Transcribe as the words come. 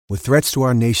With threats to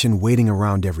our nation waiting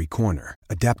around every corner,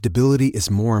 adaptability is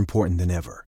more important than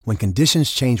ever. When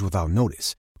conditions change without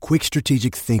notice, quick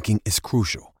strategic thinking is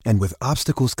crucial. And with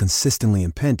obstacles consistently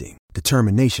impending,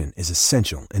 determination is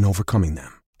essential in overcoming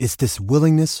them. It's this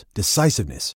willingness,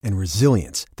 decisiveness, and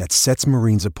resilience that sets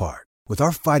Marines apart. With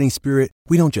our fighting spirit,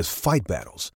 we don't just fight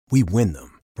battles, we win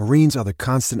them. Marines are the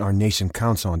constant our nation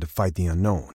counts on to fight the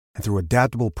unknown. And through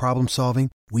adaptable problem solving,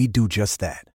 we do just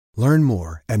that. Learn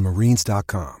more at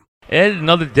marines.com. Ed,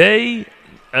 another day,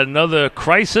 another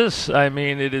crisis. I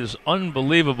mean, it is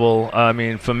unbelievable. I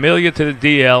mean, familiar to the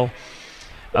DL.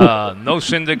 No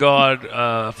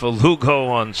Syndergaard for Lugo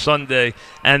on Sunday.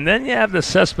 And then you have the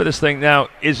Cespedes thing. Now,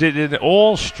 is it at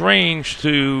all strange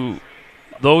to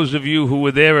those of you who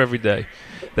were there every day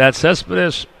that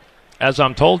Cespedes, as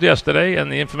I'm told yesterday, and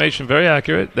the information very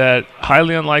accurate, that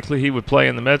highly unlikely he would play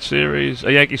in the Mets series,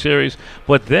 a Yankee series,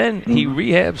 but then he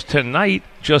rehabs tonight,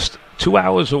 just 2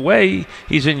 hours away.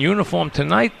 He's in uniform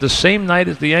tonight, the same night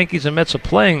as the Yankees and Mets are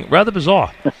playing. Rather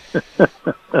bizarre. As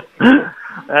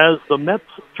the Mets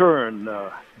turn,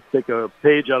 take a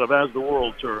page out of As the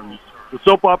World Turns. The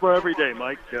soap opera every day,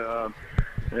 Mike.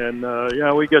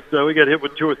 We get hit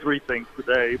with 2 or 3 things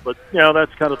today, but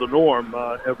that's kind of the norm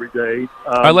every day.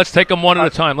 All right, let's take them one at a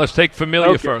time. Let's take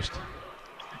Familia first.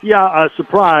 Yeah,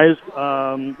 surprise.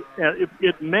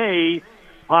 It may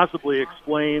possibly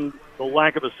explain the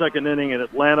lack of a second inning in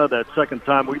Atlanta. That second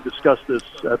time, we discussed this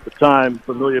at the time.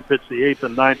 Familia pitched the 8th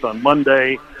and 9th on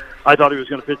Monday. I thought he was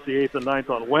going to pitch the 8th and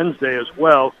 9th on Wednesday as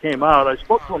well. Came out. I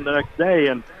spoke to him the next day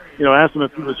and asked him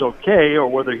if he was okay or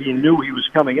whether he knew he was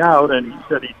coming out, and he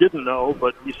said he didn't know,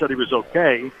 but he said he was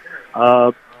okay.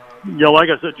 Like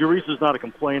I said, Jurisa's not a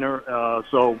complainer,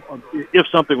 so if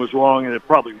something was wrong, and it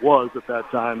probably was at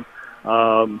that time,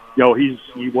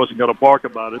 he wasn't going to bark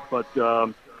about it. But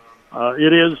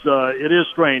it is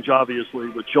strange, obviously,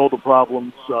 with shoulder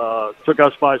problems. Took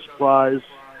us by surprise.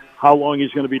 How long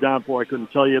he's going to be down for, I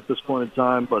couldn't tell you at this point in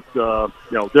time, but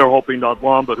they're hoping not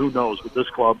long. But who knows with this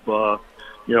club?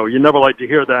 You never like to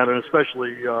hear that, and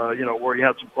especially, where he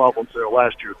had some problems there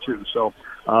last year, too. So,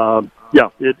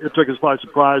 it took us by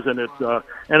surprise, and it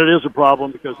is a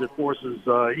problem because it forces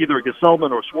either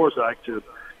Gesellman or Swarzak to,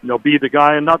 be the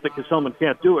guy. And not that Gesellman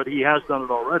can't do it. He has done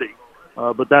it already.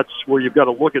 But that's where you've got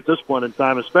to look at this point in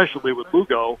time, especially with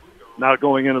Lugo now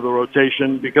going into the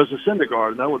rotation because of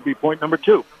Syndergaard. And that would be point number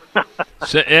 2.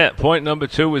 Point number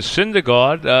 2 is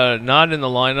Syndergaard not in the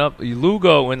lineup.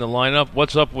 Lugo in the lineup.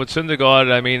 What's up with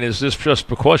Syndergaard? I mean, is this just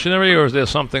precautionary, or is there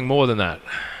something more than that?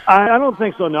 I don't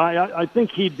think so. No, I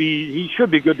think he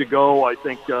should be good to go. I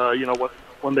think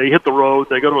when they hit the road,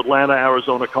 they go to Atlanta,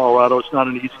 Arizona, Colorado. It's not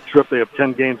an easy trip. They have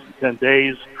 10 games in 10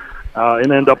 days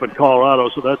and end up in Colorado.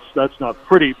 So that's not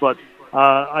pretty. But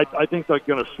I think they're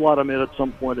going to slot him in at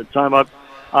some point in time.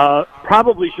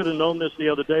 Probably should have known this the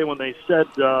other day when they said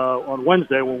on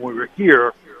Wednesday when we were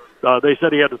here, they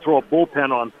said he had to throw a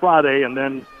bullpen on Friday, and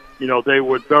then they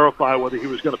would verify whether he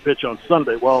was going to pitch on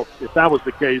Sunday. Well, if that was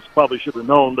the case, probably should have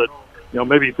known that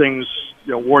maybe things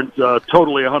weren't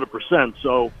totally 100%.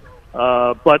 So,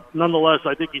 but nonetheless,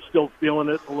 I think he's still feeling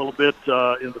it a little bit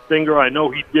in the finger. I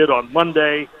know he did on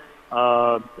Monday.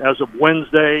 As of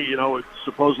Wednesday,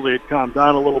 supposedly it calmed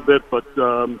down a little bit, but.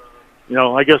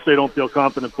 I guess they don't feel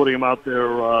confident putting him out there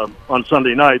on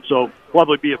Sunday night. So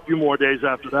probably be a few more days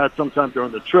after that, sometime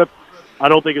during the trip. I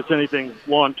don't think it's anything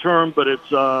long term, but it's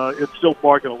still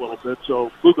barking a little bit.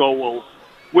 So Lugo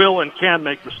will and can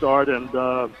make the start. And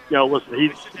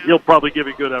listen, he'll probably give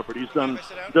a good effort. He's done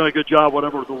a good job,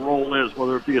 whatever the role is,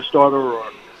 whether it be a starter or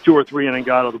a 2 or 3 inning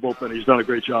guy out of the bullpen. He's done a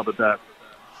great job at that.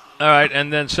 All right,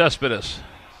 and then Cespedes.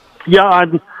 Yeah,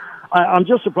 I'm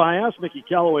just surprised. I asked Mickey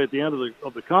Callaway at the end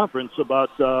of the conference about,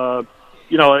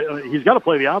 he's got to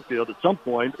play the outfield at some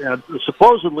point. And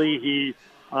supposedly he,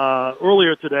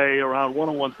 earlier today around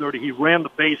 1:30, he ran the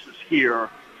bases here.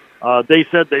 They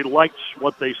said they liked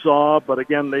what they saw, but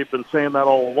again, they've been saying that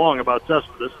all along about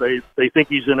Cespedes. They think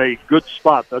he's in a good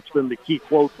spot. That's been the key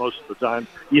quote most of the time.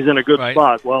 He's in a good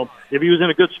spot. Well, if he was in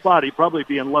a good spot, he'd probably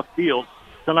be in left field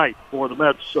tonight for the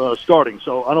Mets starting.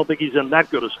 So I don't think he's in that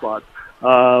good a spot.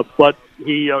 But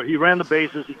he ran the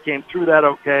bases. He came through that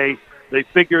okay. They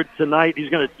figured tonight he's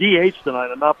going to DH tonight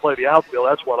and not play the outfield.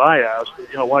 That's what I asked.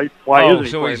 Why isn't he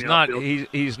playing the outfield?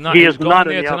 He's not. He is not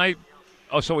in there the tonight.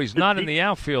 Oh, so he's not in the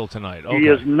outfield tonight. Okay. He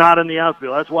is not in the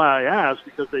outfield. That's why I asked,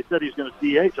 because they said he's going to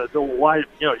DH. I said, well, why?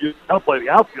 You don't play the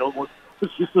outfield. Well,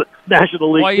 it's just a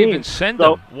National League team. Even send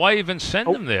him? Why even send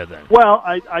him there then? Well,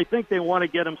 I think they want to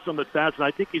get him some at-bats, and I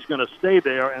think he's going to stay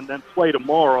there and then play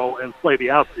tomorrow and play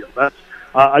the outfield. That's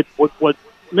what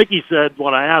Mickey said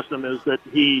when I asked him is that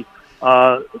he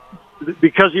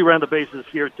because he ran the bases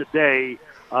here today,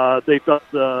 they thought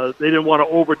they didn't want to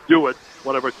overdo it,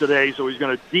 whatever, today. So he's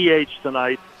going to DH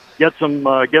tonight, get some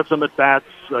at bats,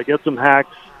 get some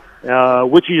hacks,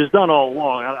 which he has done all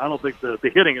along. I don't think the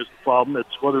hitting is the problem.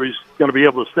 It's whether he's going to be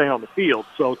able to stay on the field.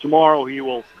 So tomorrow he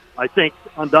will, I think,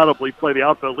 undoubtedly play the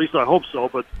outfield. At least I hope so.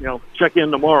 But check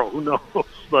in tomorrow. Who knows?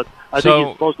 But I think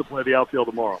he's supposed to play the outfield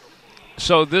tomorrow.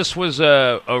 So this was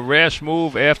a rash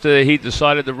move after he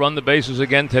decided to run the bases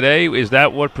again today? Is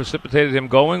that what precipitated him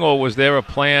going, or was there a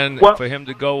plan for him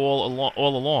to go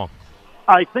all along?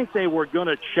 I think they were going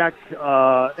to check,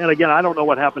 and again, I don't know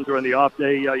what happened during the off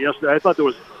day yesterday. I thought there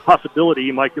was a possibility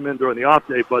he might come in during the off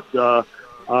day, but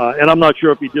and I'm not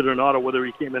sure if he did or not, or whether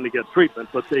he came in to get treatment.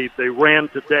 But they ran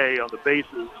today on the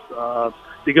bases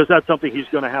because that's something he's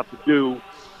going to have to do,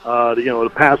 to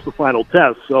pass the final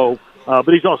test. So.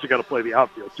 But he's also got to play the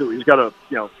outfield too. He's got to,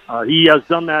 he has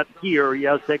done that here. He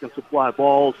has taken some fly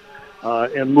balls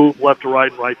and moved left to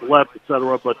right and right to left, et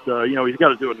cetera. But he's got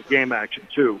to do it in game action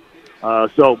too.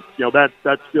 So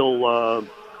that's still.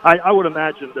 I would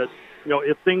imagine that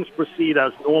if things proceed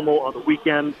as normal on the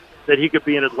weekend, that he could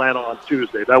be in Atlanta on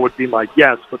Tuesday. That would be my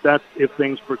guess. But that's if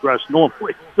things progress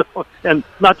normally. So, and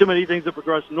not too many things have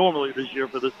progressed normally this year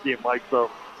for this team, Mike. So.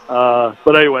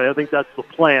 But anyway, I think that's the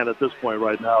plan at this point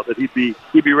right now, that he'd be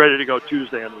ready to go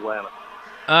Tuesday in Atlanta.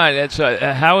 All right, that's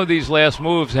how are these last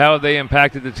moves? How have they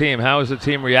impacted the team? How has the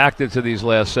team reacted to these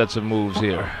last sets of moves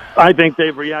here? I think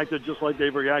they've reacted just like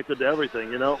they've reacted to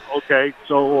everything. Okay,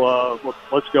 so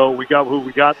let's go. We got who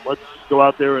we got. Let's go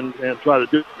out there and try to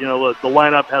do. The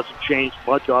lineup hasn't changed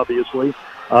much, obviously.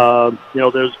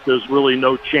 There's really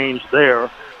no change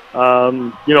there.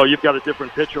 You've got a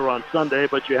different pitcher on Sunday,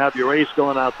 but you have your ace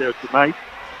going out there tonight,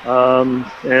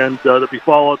 and to be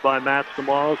followed by Mats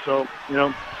tomorrow. So,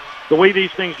 the way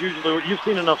these things usually, you've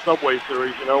seen enough Subway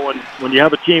Series, when you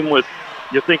have a team with,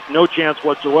 you think, no chance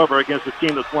whatsoever against a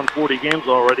team that's won 40 games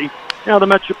already, the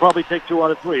Mets should probably take 2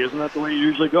 out of 3. Isn't that the way it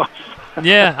usually goes?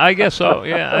 Yeah, I guess so.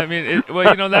 Yeah, I mean,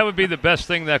 that would be the best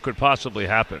thing that could possibly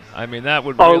happen. I mean, that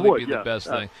would really be the best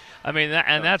thing. I mean,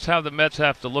 that's how the Mets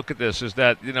have to look at this, is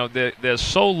that, they're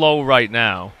so low right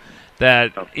now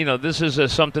that, this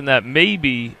is something that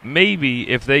maybe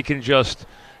if they can just,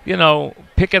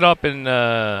 pick it up and,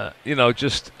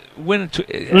 just win,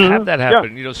 have that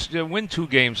happen, win 2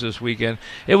 games this weekend,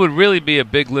 it would really be a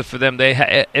big lift for them.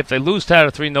 If they lose 2 out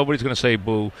of 3, nobody's going to say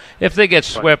boo. If they get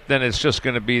swept, then it's just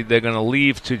going to be, they're going to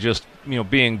leave to just,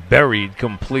 being buried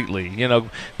completely.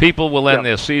 People will end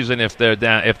their season if they're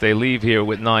down, if they leave here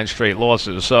with 9 straight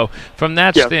losses. So from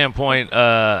that standpoint,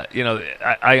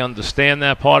 I understand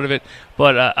that part of it.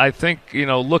 But I think,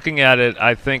 looking at it,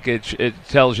 I think it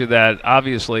tells you that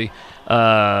obviously,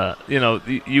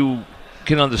 you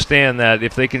can understand that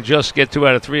if they can just get 2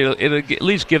 out of 3, it'll at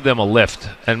least give them a lift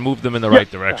and move them in the right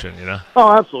direction.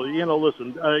 Oh, absolutely.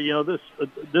 Listen,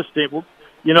 this team.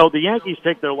 The Yankees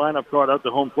take their lineup card out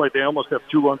to home plate. They almost have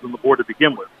 2 runs on the board to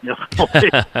begin with.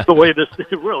 The way this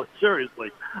really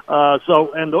seriously.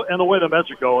 And the way the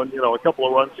Mets are going, a couple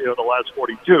of runs here in the last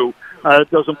 42,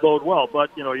 it doesn't bode well. But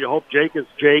you hope Jake is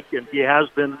Jake, and he has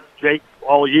been Jake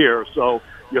all year. So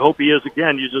you hope he is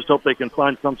again. You just hope they can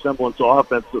find some semblance of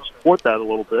offense to support that a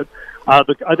little bit.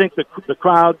 I think the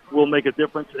crowd will make a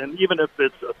difference, and even if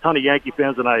it's a ton of Yankee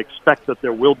fans, and I expect that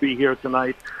there will be here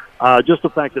tonight. Just the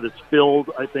fact that it's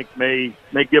filled, I think, may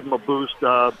give them a boost.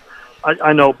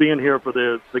 I know being here for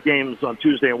the games on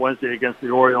Tuesday and Wednesday against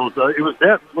the Orioles, it was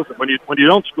that. Listen, when you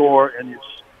don't score and you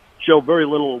show very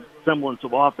little semblance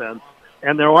of offense,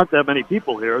 and there aren't that many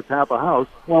people here, it's half a house.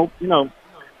 Well,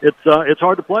 it's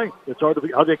hard to play. It's hard to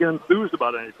how they get enthused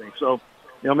about anything. So,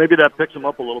 maybe that picks them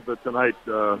up a little bit tonight.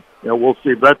 We'll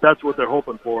see. But that's what they're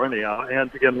hoping for anyhow,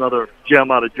 and to get another gem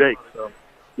out of Jake. So,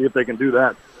 see if they can do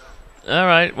that. All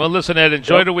right. Well, listen, Ed,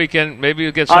 enjoy the weekend. Maybe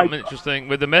you'll get something interesting.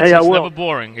 With the Mets, it's never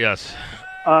boring. Yes.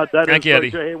 Thank you,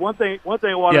 Eddie. Hey, one thing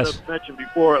I wanted to mention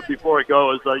before I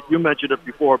go is you mentioned it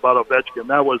before about Ovechkin.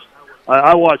 That was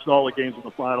I watched all the games in the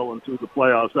final and through the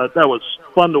playoffs. That was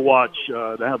fun to watch.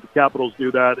 To have the Capitals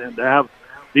do that and to have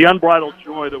the unbridled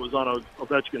joy that was on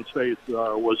Ovechkin's face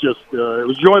was just it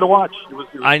was joy to watch. It was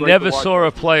I never saw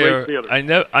a player.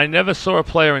 I never saw a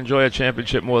player enjoy a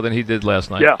championship more than he did last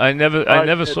night. Yeah. I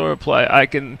never saw a play. I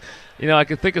can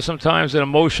think of sometimes in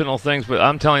emotional things, but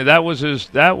I'm telling you that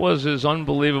was his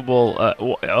unbelievable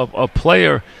a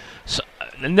player.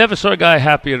 I never saw a guy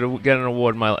happier to get an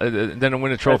award than to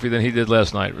win a trophy than he did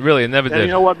last night. Really, I never did. You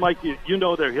know what, Mike? You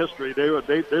know their history. They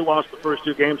lost the first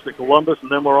 2 games to Columbus, and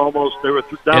then they were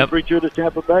down 3-2 to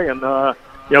Tampa Bay, and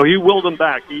he willed them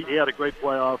back. He had a great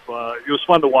playoff. It was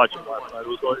fun to watch him last night.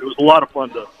 It was a lot of fun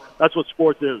to that's what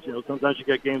sports is. Sometimes you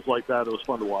get games like that. It was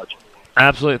fun to watch.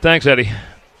 Absolutely. Thanks, Eddie.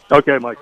 Okay, Mike.